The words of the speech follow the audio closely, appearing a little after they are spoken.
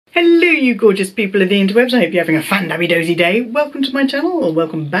Hello you gorgeous people of the interwebs, I hope you're having a fan-dabby-dozy day. Welcome to my channel, or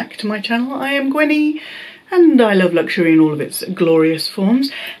welcome back to my channel. I am Gwenny, and I love luxury in all of its glorious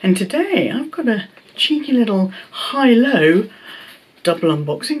forms. And today I've got a cheeky little high-low double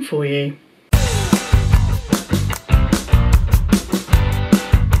unboxing for you.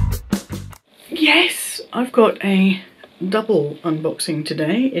 Yes, I've got a double unboxing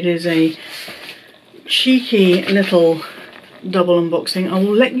today. It is a cheeky little double unboxing. I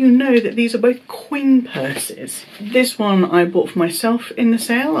will let you know that these are both coin purses. This one I bought for myself in the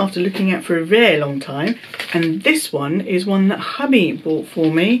sale after looking at for a very long time, and this one is one that hubby bought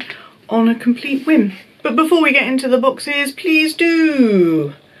for me on a complete whim. But before we get into the boxes, please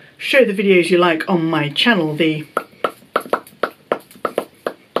do show the videos you like on my channel the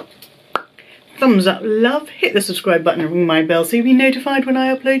thumbs up love, hit the subscribe button and ring my bell so you'll be notified when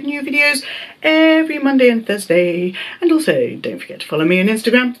I upload new videos every Monday and Thursday. And also don't forget to follow me on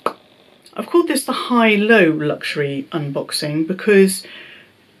Instagram. I've called this the high-low luxury unboxing because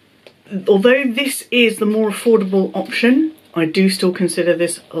although this is the more affordable option, I do still consider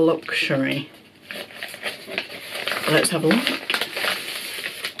this luxury. So let's have a look.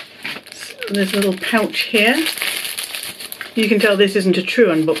 So there's a little pouch here. You can tell this isn't a true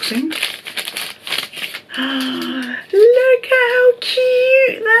unboxing. Look how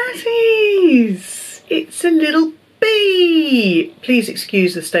cute that is! It's a little bee! Please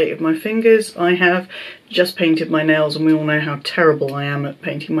excuse the state of my fingers. I have just painted my nails and we all know how terrible I am at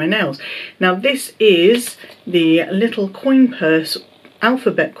painting my nails. Now this is the little coin purse,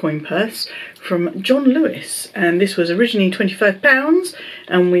 alphabet coin purse from John Lewis, and this was originally £25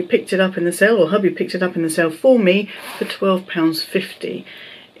 and we picked it up in the sale, or hubby picked it up in the sale for me for £12.50.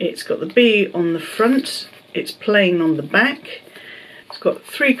 It's got the B on the front, it's plain on the back, it's got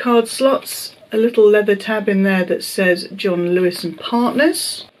 3 card slots, a little leather tab in there that says John Lewis and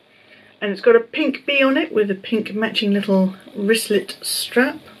Partners, and it's got a pink B on it with a pink matching little wristlet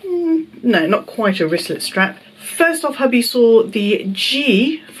strap. No, not quite a wristlet strap. First off, hubby saw the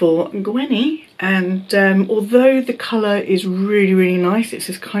G for Gwenny, and although the colour is really nice, it's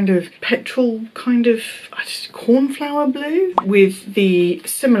this kind of petrol, kind of cornflower blue with the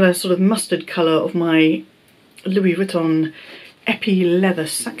similar sort of mustard colour of my Louis Vuitton Epi leather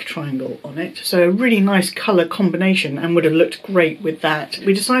sack triangle on it. So a really nice colour combination and would have looked great with that.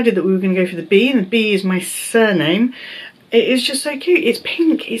 We decided that we were going to go for the B, and the B is my surname. It is just so cute. It's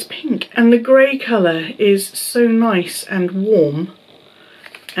pink, and the grey colour is so nice and warm.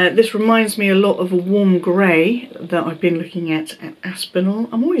 This reminds me a lot of a warm grey that I've been looking at Aspinall.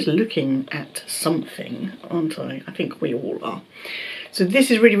 I'm always looking at something, aren't I? I think we all are. So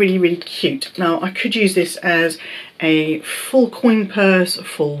this is really cute. Now I could use this as a full coin purse, a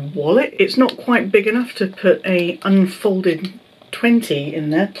full wallet. It's not quite big enough to put a unfolded 20 in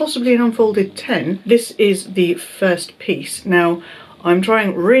there, possibly an unfolded 10. This is the first piece. Now I'm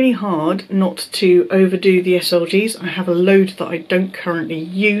trying really hard not to overdo the SLGs. I have a load that I don't currently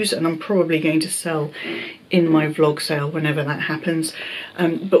use and I'm probably going to sell in my vlog sale whenever that happens.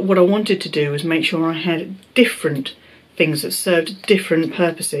 But what I wanted to do was make sure I had different things that served different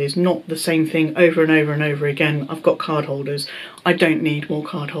purposes, not the same thing over and over again. I've got card holders. I don't need more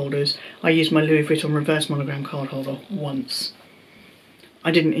card holders. I used my Louis Vuitton reverse monogram card holder once.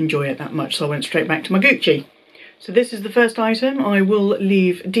 I didn't enjoy it that much, so I went straight back to my Gucci. So this is the first item. I will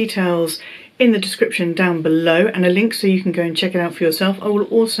leave details in the description down below and a link so you can go and check it out for yourself. I will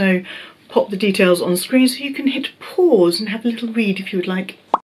also pop the details on screen so you can hit pause and have a little read if you would like.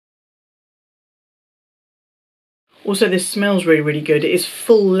 Also, this smells really good. It is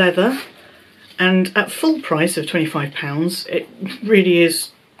full leather, and at full price of £25, it really is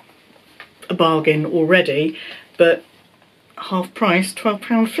a bargain already, but half price,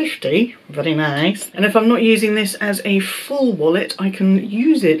 £12.50, very nice. And if I'm not using this as a full wallet, I can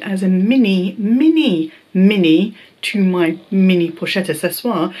use it as a mini to my mini pochette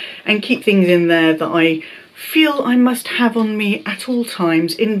accessoire and keep things in there that I feel I must have on me at all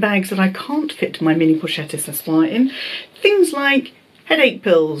times in bags that I can't fit my mini pochette accessoire in. Things like headache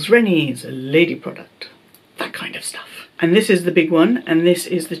pills, Rennie's, a lady product, that kind of stuff. And this is the big one, and this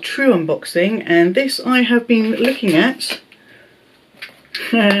is the true unboxing, and this I have been looking at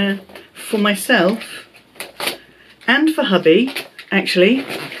for myself and for hubby, actually,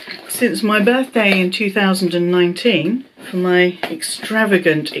 since my birthday in 2019, for my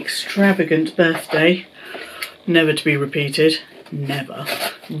extravagant birthday, never to be repeated, never.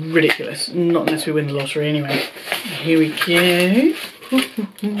 Ridiculous, not unless we win the lottery anyway. Here we go.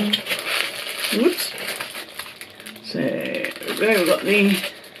 Whoops. So, we've got the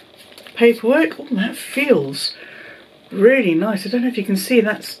paperwork. Oh, that feels Really nice. I don't know if you can see,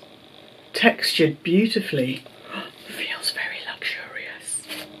 that's textured beautifully. Feels very luxurious.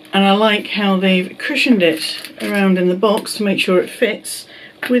 And I like how they've cushioned it around in the box to make sure it fits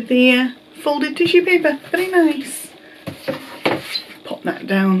with the folded tissue paper. Very nice. Pop that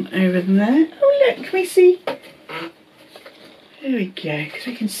down over there. Oh look, can we see? There we go, because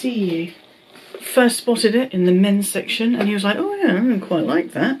we can see you. First spotted it in the men's section and he was like, oh yeah, I don't quite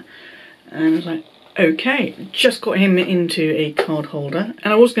like that. And I was like, okay, just got him into a card holder.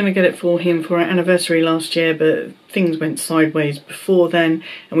 And I was going to get it for him for our anniversary last year, but things went sideways before then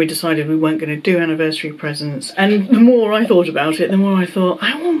and we decided we weren't going to do anniversary presents. And the more I thought about it, the more I thought,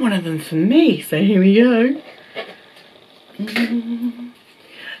 I want one of them for me. So here we go.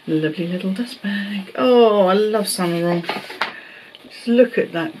 Lovely little dust bag. Oh, I love Saint Laurent. Just look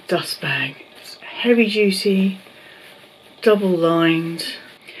at that dust bag. It's heavy duty, double lined.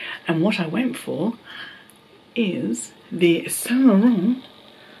 And what I went for is the Saint Laurent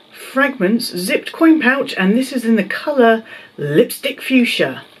Fragments zipped coin pouch, and this is in the colour Lipstick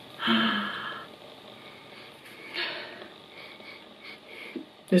Fuchsia.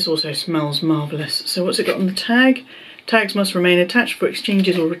 This also smells marvellous. So what's it got on the tag? Tags must remain attached for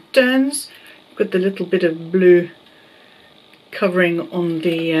exchanges or returns. Got the little bit of blue covering on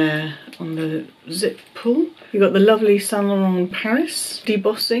the zip pull. You've got the lovely Saint Laurent Paris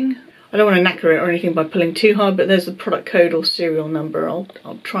debossing. I don't want to knacker it or anything by pulling too hard, but there's the product code or serial number. I'll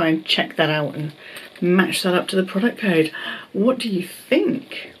try and check that out and match that up to the product code. What do you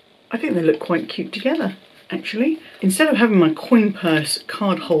think? I think they look quite cute together, actually. Instead of having my coin purse,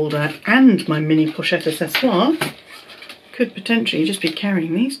 card holder and my mini pochette accessoire, could potentially just be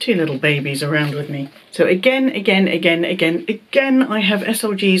carrying these two little babies around with me. So again, I have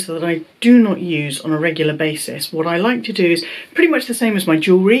SLGs that I do not use on a regular basis. What I like to do is pretty much the same as my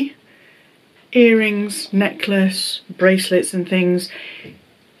jewellery. Earrings, necklace, bracelets and things.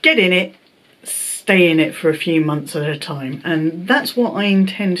 Get in it, stay in it for a few months at a time. And that's what I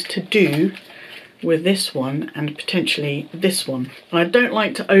intend to do with this one and potentially this one. And I don't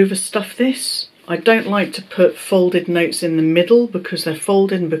like to overstuff this. I don't like to put folded notes in the middle because they're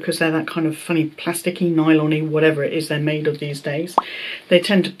folded and because they're that kind of funny plasticky, nylon-y, whatever it is they're made of these days. They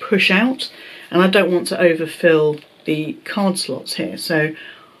tend to push out and I don't want to overfill the card slots here. So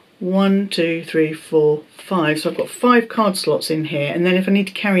 1, 2, 3, 4, 5. So I've got 5 card slots in here, and then if I need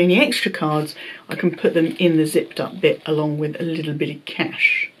to carry any extra cards, I can put them in the zipped up bit along with a little bit of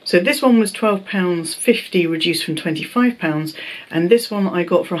cash. So this one was £12.50 reduced from £25, and this one I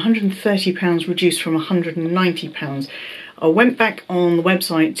got for £130 reduced from £190. I went back on the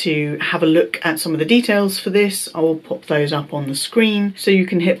website to have a look at some of the details for this. I will pop those up on the screen so you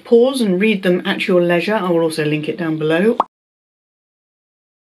can hit pause and read them at your leisure. I will also link it down below.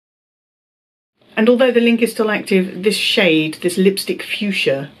 And although the link is still active, this shade, this lipstick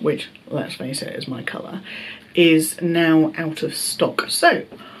fuchsia, which, let's face it, is my colour, is now out of stock. So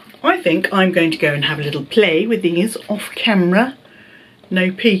I think I'm going to go and have a little play with these off camera.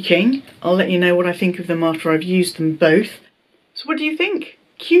 No peeking. I'll let you know what I think of them after I've used them both. So what do you think?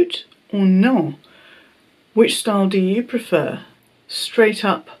 Cute or no? Which style do you prefer? Straight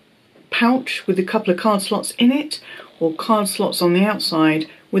up pouch with a couple of card slots in it, or card slots on the outside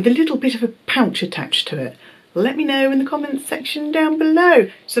with a little bit of a pouch attached to it? Let me know in the comments section down below.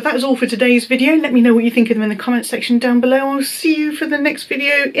 So that is all for today's video. Let me know what you think of them in the comments section down below. I'll see you for the next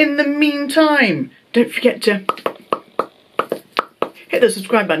video. In the meantime, don't forget to hit the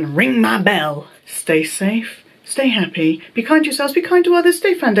subscribe button, ring my bell. Stay safe, stay happy, be kind to yourselves, be kind to others,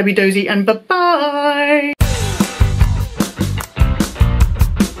 stay fan-dabby-dozy, and bye-bye.